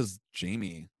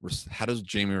how does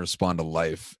Jamie respond to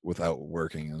life without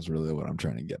working is really what I'm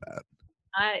trying to get at.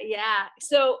 Yeah.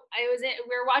 So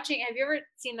we're watching. Have you ever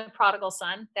seen The Prodigal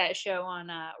Son? That show on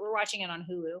we're watching it on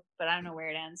Hulu, but I don't know where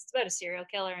it ends. It's about a serial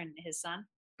killer and his son.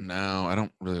 No, I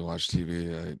don't really watch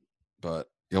TV, but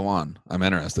go on. I'm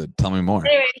interested. Tell me more.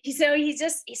 Anyway, he's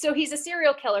a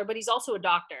serial killer, but he's also a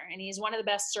doctor, and he's one of the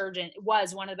best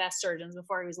was one of the best surgeons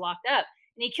before he was locked up.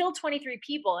 And he killed 23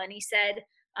 people, and he said,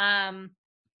 um,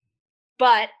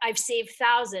 "But I've saved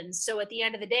thousands, so at the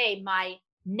end of the day, my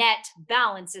net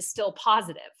balance is still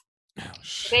positive." Oh,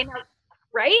 Okay, now,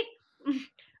 right?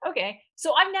 Okay,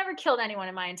 so I've never killed anyone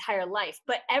in my entire life,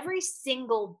 but every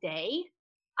single day,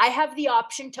 I have the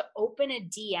option to open a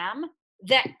DM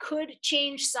that could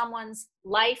change someone's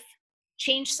life,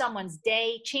 change someone's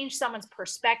day, change someone's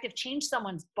perspective, change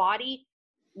someone's body.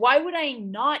 Why would I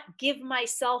not give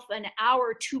myself an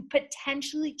hour to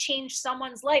potentially change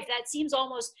someone's life? That seems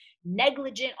almost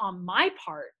negligent on my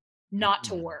part not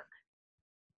to Mm. work.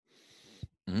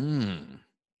 Mm.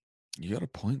 You got a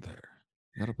point there.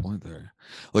 You got a point there.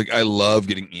 Like I love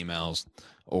getting emails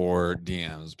or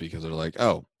DMs because they're like,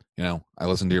 oh, I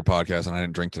listened to your podcast and I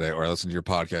didn't drink today, or I listened to your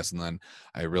podcast and then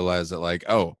I realized that like,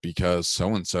 oh, because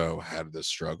so and so had this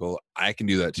struggle, I can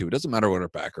do that too. It doesn't matter what our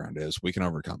background is, we can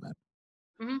overcome it.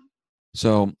 Mhm.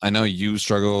 So I know you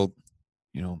struggled,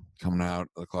 coming out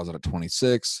of the closet at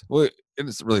 26. Well, it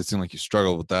doesn't really seem like you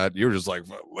struggled with that. You were just like,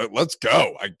 let's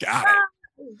go. I got it.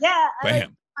 Yeah, I like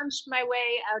Bam. punched my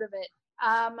way out of it.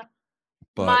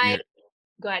 But My you're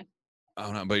Go ahead.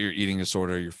 Oh no, but your eating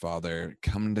disorder, your father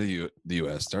coming to the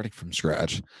US, starting from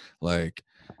scratch, like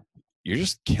you're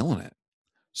just killing it.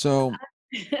 So,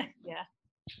 Yeah,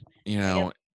 you I get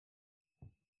know,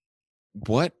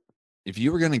 what if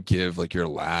you were gonna give like your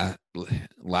last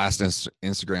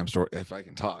Instagram story? If I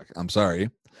can talk, I'm sorry.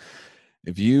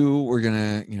 If you were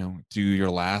gonna, do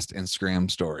your last Instagram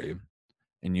story,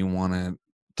 and you wanted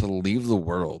to leave the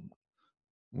world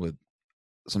with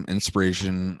some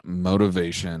inspiration,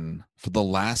 motivation for the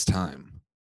last time,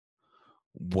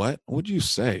 what would you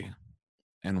say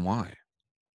and why?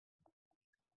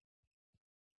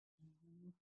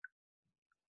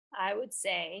 I would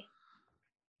say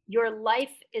your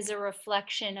life is a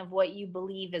reflection of what you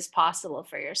believe is possible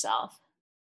for yourself.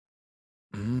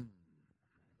 Mm.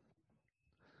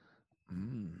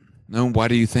 Mm. No,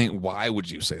 why would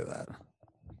you say that?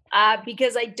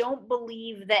 Because I don't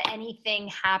believe that anything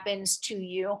happens to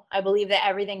you. I believe that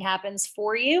everything happens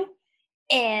for you.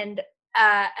 And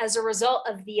as a result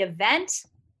of the event,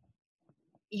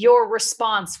 your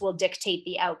response will dictate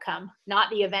the outcome, not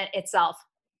the event itself.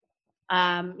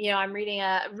 I'm reading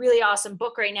a really awesome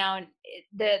book right now, and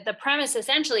the premise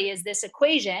essentially is this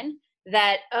equation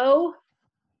that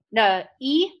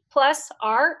E plus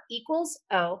R equals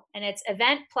O, and it's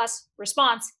event plus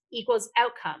response equals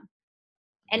outcome.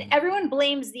 And everyone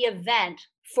blames the event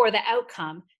for the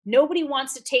outcome. Nobody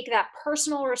wants to take that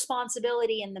personal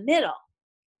responsibility in the middle.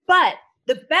 But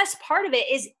the best part of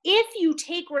it is if you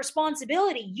take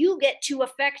responsibility, you get to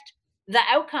affect the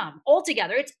outcome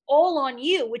altogether. It's all on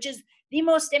you, which is the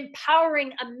most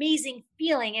empowering, amazing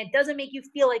feeling. It doesn't make you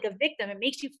feel like a victim. It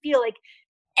makes you feel like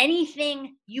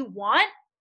anything you want,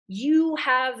 you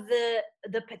have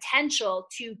the potential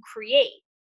to create.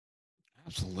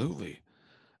 Absolutely.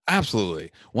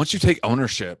 Once you take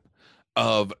ownership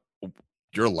of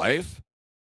your life,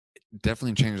 it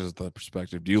definitely changes the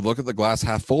perspective. Do you look at the glass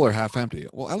half full or half empty?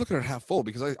 Well, I look at it half full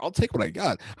because I'll take what I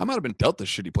got. I might have been dealt this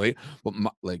shitty plate, but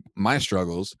my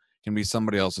struggles can be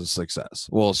somebody else's success.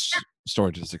 Well,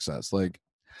 story to success. Like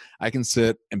I can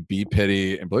sit and be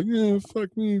pity and be like, yeah,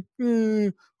 fuck me.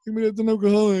 Give me an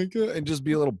alcoholic and just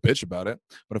be a little bitch about it.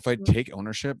 But if I take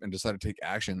ownership and decide to take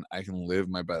action, I can live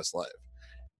my best life.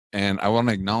 And I want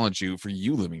to acknowledge you for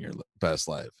you living your best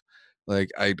life.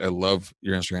 Like I love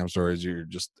your Instagram stories. You're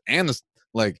just and this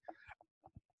like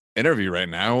interview right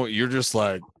now. You're just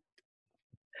like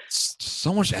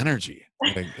so much energy.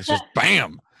 Like it's just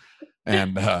bam.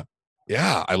 And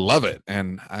yeah, I love it.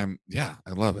 And I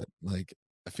love it. Like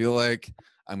I feel like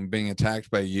I'm being attacked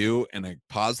by you in a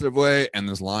positive way, and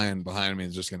this lion behind me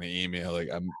is just gonna eat me. Like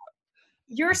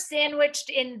You're sandwiched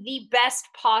in the best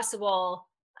possible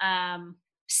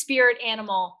spirit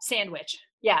animal sandwich.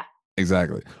 Yeah.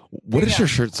 Exactly. What does your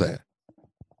shirt say?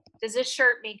 Does this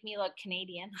shirt make me look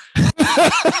Canadian?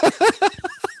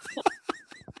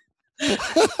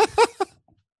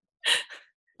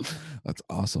 That's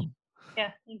awesome.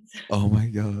 Yeah. Thanks. Oh my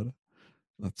God.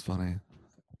 That's funny.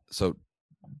 So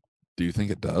do you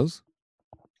think it does?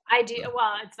 I do.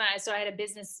 Well, it's not. So I had a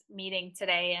business meeting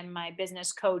today, and my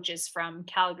business coach is from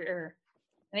Calgary, or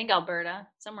I think Alberta,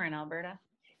 somewhere in Alberta.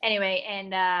 Anyway,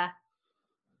 and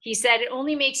he said it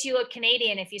only makes you look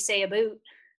Canadian if you say a boot.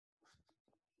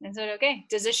 I said, okay.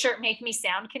 Does this shirt make me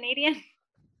sound Canadian?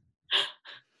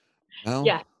 No.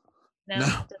 Yeah.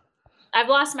 No. I've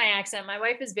lost my accent. My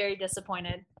wife is very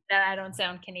disappointed that I don't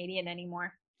sound Canadian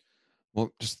anymore.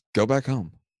 Well, just go back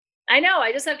home. I know.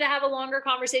 I just have to have a longer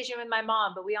conversation with my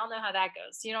mom, but we all know how that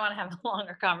goes. You don't want to have a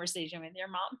longer conversation with your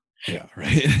mom. Yeah,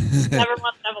 right. Never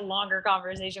want to have a longer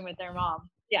conversation with their mom.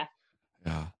 Yeah.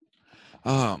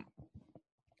 Yeah.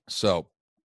 So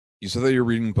you said that you're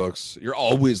reading books. You're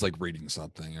always like reading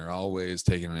something. You're always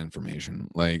taking in information.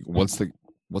 Like what's the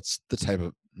type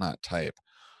of not type?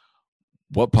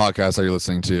 What podcasts are you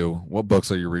listening to? What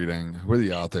books are you reading? Who are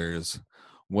the authors?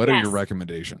 What are your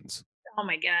recommendations? Oh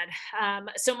my God.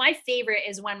 So my favorite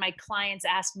is when my clients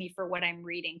ask me for what I'm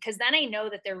reading, because then I know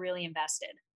that they're really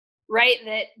invested, right?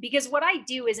 That because what I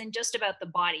do isn't just about the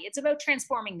body, it's about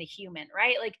transforming the human,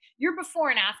 right? Like your before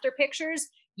and after pictures,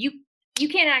 you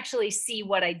can't actually see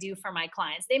what I do for my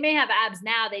clients. They may have abs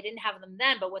now, they didn't have them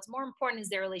then, but what's more important is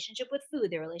their relationship with food,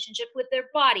 their relationship with their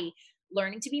body,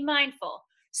 learning to be mindful.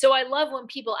 So I love when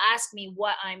people ask me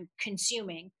what I'm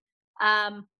consuming.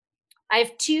 Um, I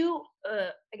have two,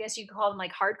 I guess you could call them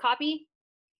like hard copy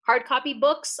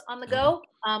books on the go.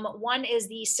 One is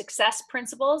the Success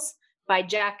Principles by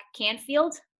Jack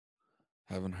Canfield.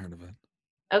 Haven't heard of it.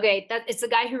 Okay, it's the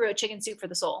guy who wrote Chicken Soup for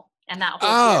the Soul, and that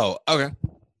whole. Oh, okay,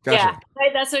 gotcha. Yeah,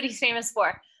 right, that's what he's famous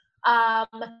for. And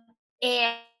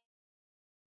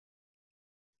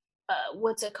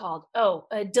what's it called?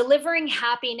 Delivering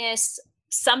Happiness.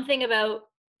 Something about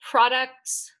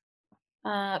products,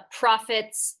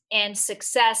 profits, and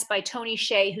success by Tony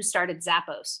Hsieh, who started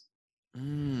Zappos.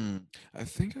 I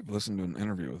think I've listened to an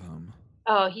interview with him.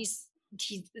 Oh, he's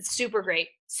super great,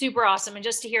 super awesome. And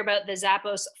just to hear about the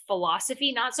Zappos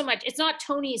philosophy, not so much, it's not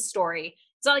Tony's story.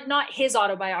 It's not his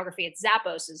autobiography, it's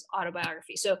Zappos's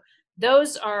autobiography. So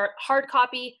those are hard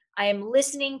copy. I am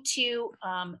listening to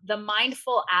The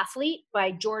Mindful Athlete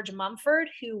by George Mumford,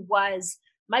 who was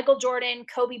Michael Jordan,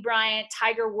 Kobe Bryant,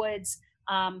 Tiger Woods,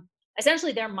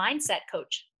 essentially their mindset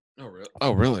coach.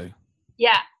 Oh, really?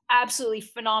 Yeah, absolutely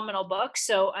phenomenal book.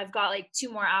 So I've got like 2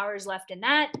 more hours left in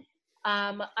that.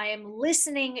 I am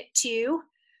listening to,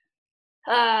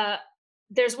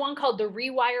 there's one called the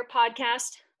Rewire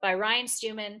podcast by Ryan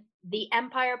Stewman, the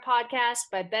Empire podcast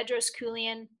by Bedros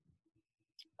Keuilian,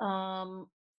 um,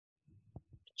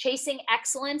 Chasing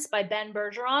Excellence by Ben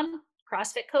Bergeron,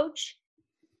 CrossFit coach,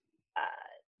 uh,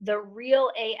 the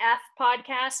Real AF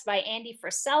podcast by Andy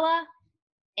Frisella,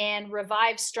 and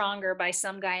Revive Stronger by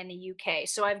some guy in the UK.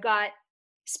 So I've got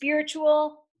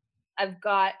spiritual, I've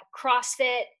got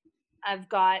CrossFit, I've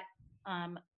got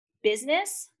um,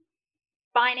 business,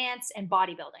 finance, and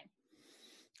bodybuilding.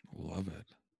 Love it.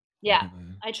 Yeah. Love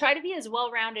it. I try to be as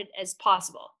well rounded as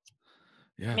possible.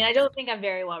 Yeah. I mean, I don't think I'm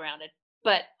very well rounded,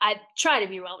 but I try to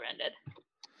be well rounded.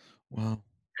 Well,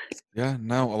 yeah,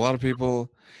 no, a lot of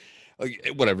people, like,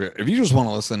 whatever. If you just want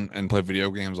to listen and play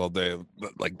video games all day,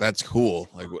 like, that's cool.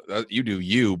 Like, you do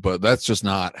you, but that's just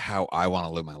not how I want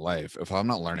to live my life. If I'm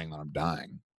not learning, then I'm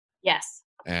dying. Yes,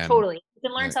 And totally. You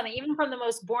can learn like, something even from the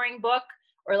most boring book,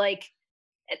 or like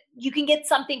you can get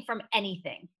something from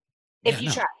anything if yeah, you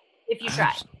no, try. If you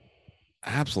try.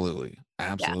 absolutely,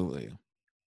 Yeah. absolutely.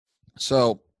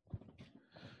 So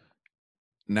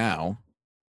now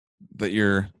that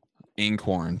you're in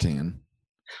quarantine,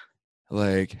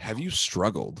 like, have you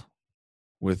struggled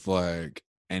with like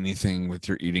anything with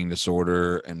your eating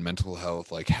disorder and mental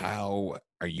health? Like, how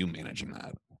are you managing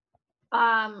that?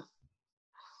 Um,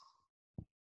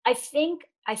 I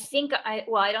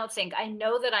don't think, I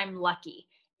know that I'm lucky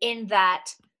in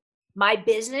that my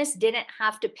business didn't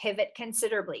have to pivot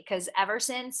considerably, because ever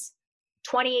since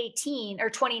 2018 or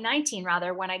 2019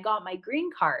 rather, when I got my green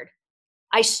card,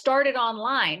 I started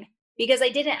online because I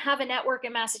didn't have a network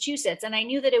in Massachusetts, and I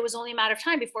knew that it was only a matter of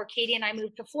time before Katie and I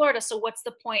moved to Florida. So what's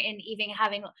the point in even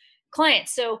having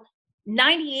clients? So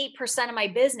 98% of my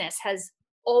business has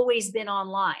always been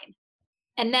online.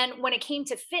 And then when it came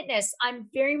to fitness, I'm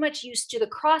very much used to the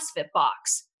CrossFit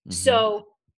box. Mm-hmm. So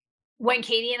when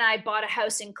Katie and I bought a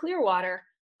house in Clearwater,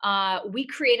 we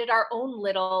created our own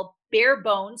little bare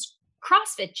bones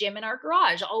CrossFit gym in our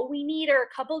garage. All we need are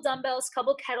a couple dumbbells,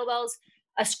 couple kettlebells,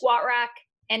 a squat rack,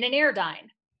 and an Airdyne.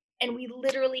 And we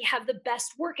literally have the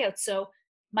best workout. So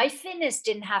my fitness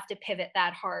didn't have to pivot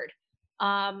that hard.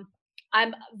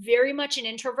 I'm very much an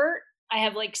introvert. I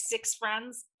have like 6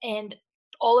 friends, and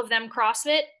all of them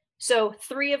CrossFit. So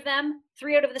 3 of them,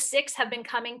 3 out of the 6 have been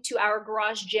coming to our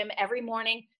garage gym every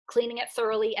morning, cleaning it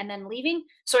thoroughly, and then leaving.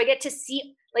 So I get to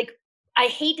see, like, I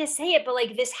hate to say it, but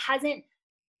like this hasn't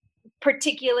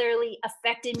particularly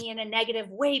affected me in a negative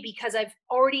way, because I've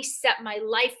already set my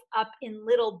life up in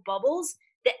little bubbles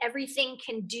that everything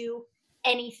can do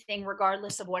anything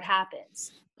regardless of what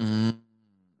happens.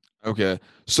 Okay.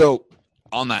 So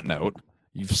on that note,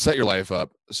 you've set your life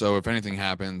up. So if anything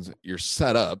happens, you're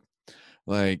set up.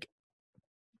 Like,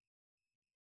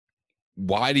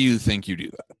 why do you think you do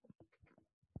that?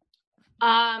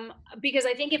 Because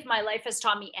I think if my life has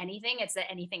taught me anything, it's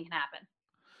that anything can happen.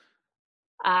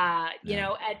 You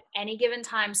know, at any given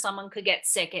time, someone could get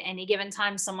sick. At any given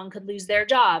time, someone could lose their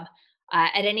job.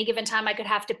 At any given time, I could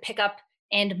have to pick up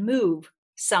and move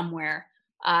somewhere.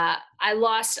 I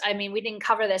mean, we didn't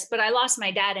cover this, but I lost my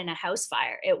dad in a house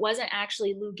fire. It wasn't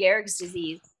actually Lou Gehrig's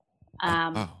disease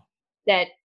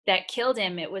that killed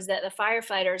him. It was that the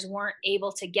firefighters weren't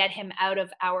able to get him out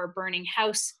of our burning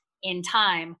house in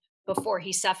time before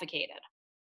he suffocated.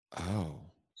 Oh.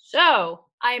 So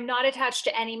I am not attached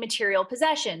to any material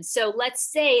possessions. So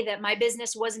let's say that my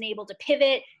business wasn't able to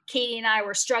pivot. Katie and I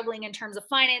were struggling in terms of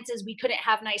finances. We couldn't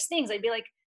have nice things. I'd be like,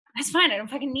 that's fine. I don't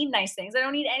fucking need nice things. I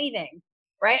don't need anything.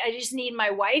 Right. I just need my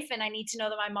wife, and I need to know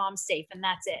that my mom's safe, and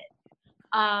that's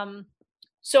it.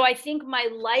 So I think my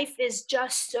life is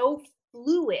just so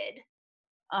fluid,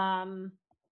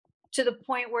 to the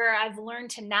point where I've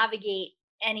learned to navigate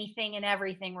anything and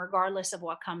everything regardless of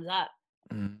what comes up.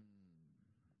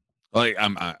 Like,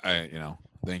 I you know,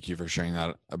 thank you for sharing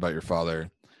that about your father,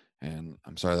 and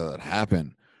I'm sorry that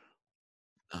happened.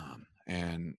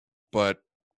 But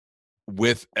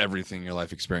with everything your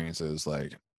life experiences,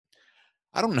 like,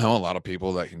 I don't know a lot of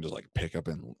people that can just like pick up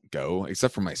and go,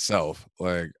 except for myself.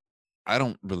 Like, I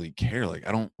don't really care. Like,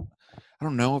 I don't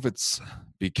know if it's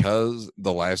because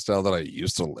the lifestyle that I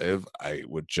used to live, I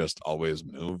would just always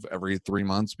move every 3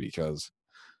 months because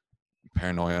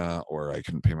paranoia, or I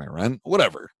couldn't pay my rent,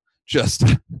 whatever. Just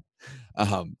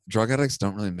drug addicts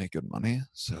don't really make good money.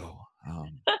 So,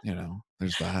 you know,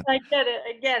 there's that. I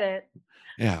get it.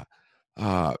 Yeah.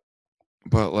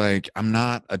 But like, I'm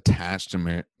not attached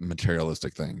to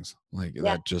materialistic things. Like,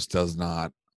 that just does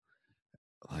not,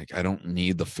 like, I don't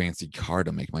need the fancy car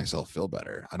to make myself feel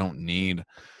better. I don't need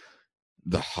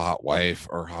the hot wife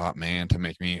or hot man to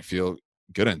make me feel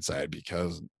good inside,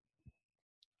 because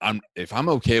if I'm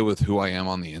okay with who I am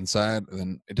on the inside,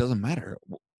 then it doesn't matter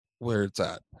where it's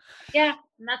at. Yeah.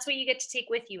 And that's what you get to take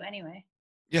with you anyway.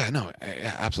 Yeah, no,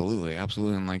 yeah, absolutely,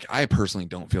 absolutely. And like, I personally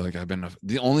don't feel like I've been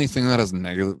the only thing that has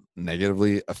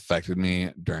negatively affected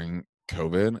me during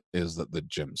COVID is that the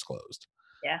gym's closed.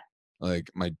 Yeah. Like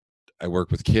I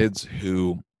work with kids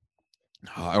who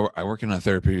I work in a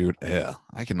therapeutic. Yeah,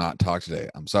 I cannot talk today.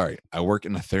 I'm sorry. I work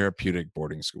in a therapeutic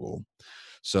boarding school.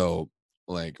 So,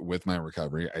 like with my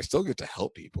recovery, I still get to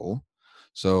help people.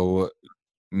 So,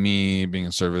 me being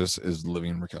in service is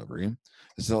living in recovery.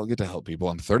 I still get to help people.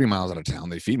 I'm 30 miles out of town.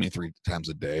 They feed me 3 times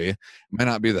a day. It might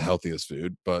not be the healthiest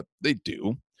food, but they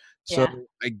do. So, Yeah.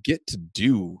 I get to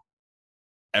do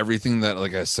everything that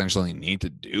like I essentially need to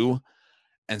do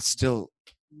and still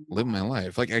live my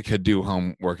life. Like I could do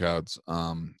home workouts.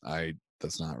 I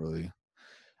that's not really.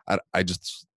 I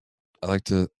just I like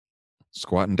to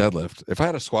squat and deadlift. If I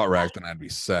had a squat rack, then I'd be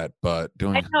set. But I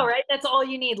doing know, right? That's all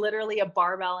you need, literally a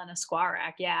barbell and a squat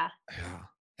rack. Yeah. yeah, Yeah.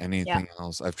 anything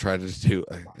else, I've tried to do.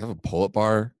 I have a pull-up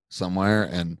bar somewhere,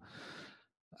 and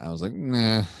I was like,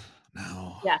 nah,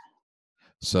 no. Yeah.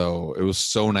 So it was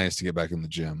so nice to get back in the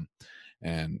gym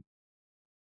and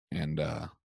and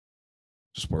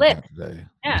just work Lit. out today.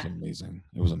 It was Yeah. amazing.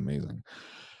 It was amazing.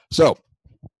 So,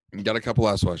 got a couple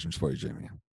last questions for you, Jamie.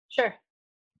 Sure.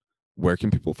 Where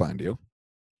can people find you?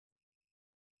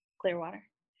 Clearwater.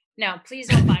 No, please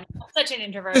don't find me. I'm such an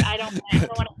introvert. I don't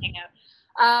want to hang out.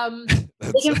 They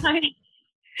That's can find me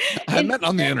I meant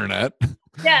on the internet.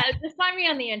 yeah, just find me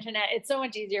on the internet. It's so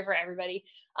much easier for everybody.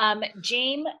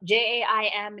 Jaim,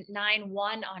 JAIM91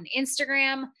 on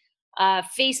Instagram.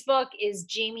 Facebook is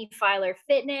Jamie Filer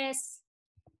Fitness.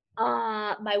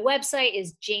 My website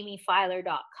is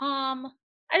jamiefiler.com.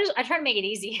 I try to make it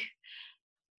easy.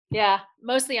 Yeah,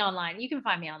 mostly online. You can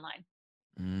find me online.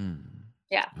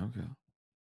 Yeah. Okay.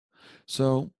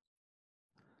 So,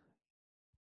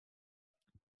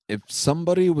 if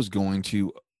somebody was going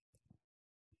to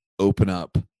open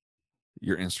up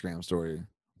your Instagram story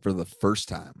for the first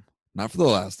time, not for the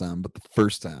last time, but the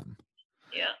first time,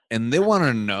 Yeah. and they want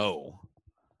to know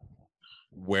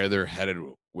where they're headed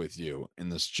with you in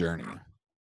this journey,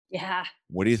 Yeah.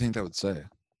 what do you think that would say?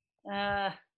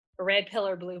 Uh red pill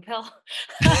or blue pill.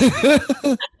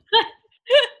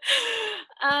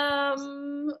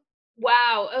 um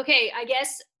wow. Okay, I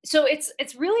guess so it's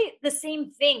really the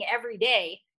same thing every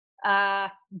day.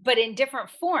 But in different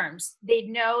forms. They'd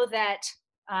know that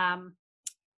um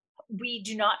we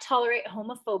do not tolerate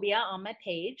homophobia on my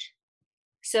page.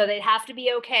 So they'd have to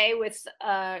be okay with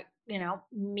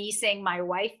me saying my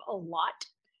wife a lot.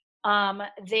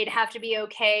 They'd have to be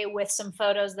okay with some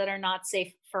photos that are not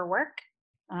safe for work.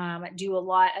 Do a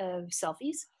lot of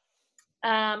selfies.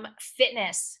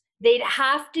 Fitness. They'd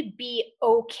have to be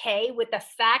okay with the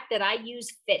fact that I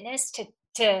use fitness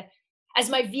to as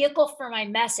my vehicle for my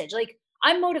message. Like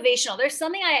I'm motivational. There's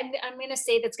something I'm going to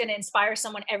say that's going to inspire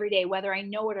someone every day, whether I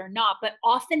know it or not. But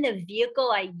often the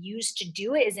vehicle I use to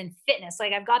do it is in fitness.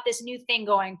 Like I've got this new thing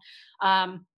going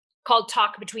called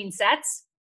Talk Between Sets,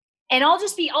 and I'll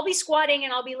be squatting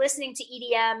and I'll be listening to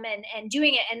EDM and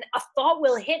doing it, and a thought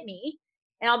will hit me,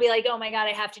 and I'll be like, oh my god,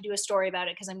 I have to do a story about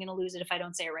it because I'm going to lose it if I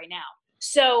don't say it right now.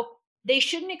 So they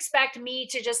shouldn't expect me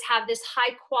to just have this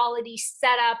high quality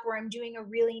setup where I'm doing a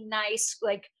really nice,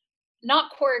 like,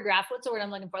 not choreographed, what's the word I'm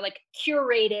looking for, like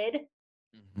curated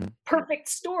Mhm. perfect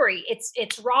story. It's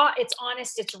raw, it's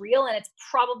honest, it's real, and it's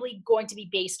probably going to be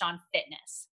based on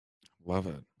fitness. Love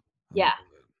it. I love Yeah. it.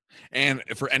 And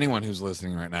for anyone who's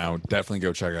listening right now, definitely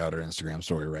go check out our Instagram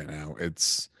story right now.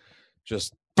 It's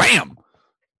just bam.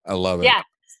 I love it. Yeah.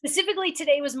 Specifically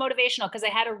today was motivational because I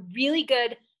had a really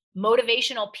good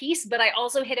motivational piece, but I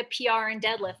also hit a PR in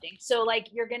deadlifting. So like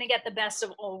you're gonna get the best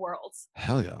of all worlds.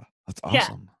 Hell yeah. That's Yeah.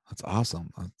 awesome. That's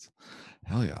awesome. That's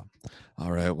hell yeah.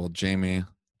 All right. Well, Jamie,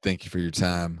 thank you for your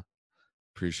time.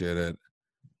 Appreciate it.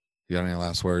 You got any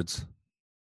last words?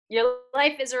 Your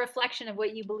life is a reflection of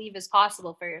what you believe is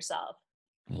possible for yourself.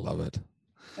 Love it.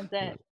 That's it.